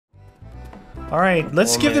All right,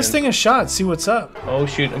 let's give this thing a shot. See what's up. Oh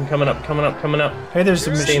shoot! I'm coming up. Hey, there's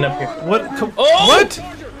a Staying machine. up here. What? Oh! What?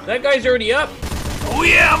 That guy's already up. Oh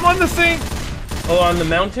yeah, I'm on the thing. Oh, on the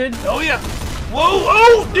mounted? Oh yeah. Whoa!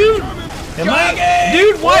 Oh, dude. Am I?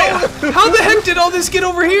 Dude, why? How the heck did all this get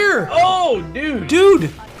over here? Oh, dude. Dude.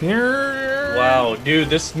 Wow, dude,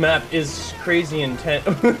 this map is crazy intense.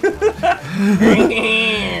 Did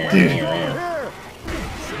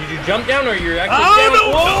you jump down or you're actually down?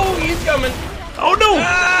 No, Whoa, he's coming. Oh no!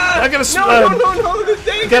 Ah, I gotta no, this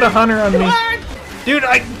thing. I got a hunter on me. Dude,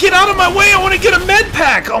 get out of my way! I want to get a med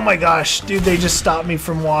pack! Oh my gosh, dude, they just stopped me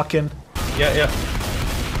from walking. Yeah.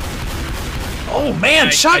 Oh man,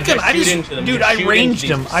 shotgun! I ranged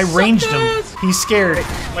him. I ranged him. He's scared.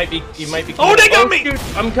 He might be. Oh, they got me! Dude,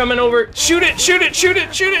 I'm coming over. Shoot it!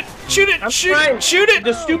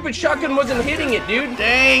 The stupid shotgun wasn't hitting it, dude.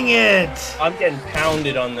 Dang it! I'm getting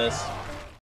pounded on this.